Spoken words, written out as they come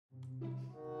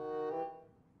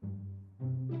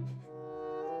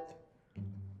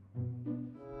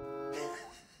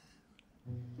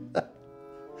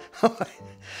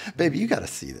Baby, you gotta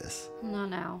see this. Not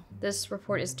now. This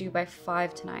report is due by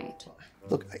 5 tonight.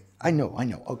 Look, I know.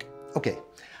 Okay.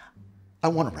 I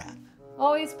want a rat.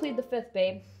 Always plead the fifth,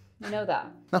 babe. You know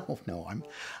that. No, I'm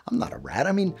not a rat.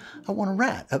 I mean, I want a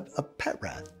rat, a pet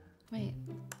rat. Wait,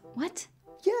 what?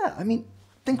 Yeah, I mean,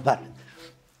 think about it.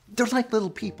 They're like little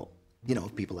people. You know,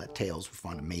 people that tails were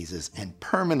fond of mazes and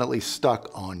permanently stuck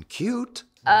on cute.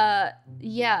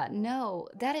 Yeah, no,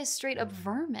 that is straight up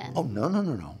vermin. Oh,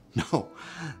 no.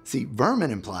 See,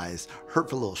 vermin implies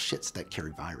hurtful little shits that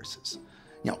carry viruses.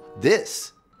 You know,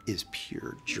 this is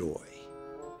pure joy.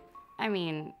 I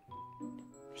mean,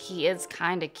 he is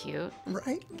kind of cute.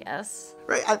 Right? I guess.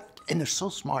 Right, and they're so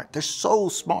smart. They're so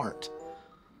smart.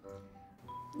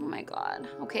 Oh my god.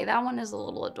 Okay, that one is a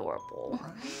little adorable.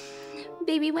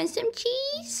 Baby wants some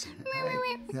cheese?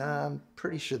 I'm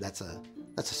pretty sure that's a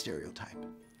stereotype.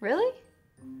 Really?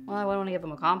 Well, I wouldn't want to give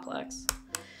him a complex.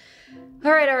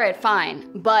 All right,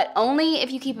 fine. But only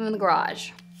if you keep him in the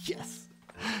garage. Yes.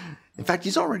 In fact,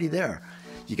 he's already there.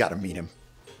 You gotta meet him.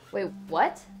 Wait,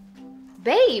 what?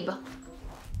 Babe!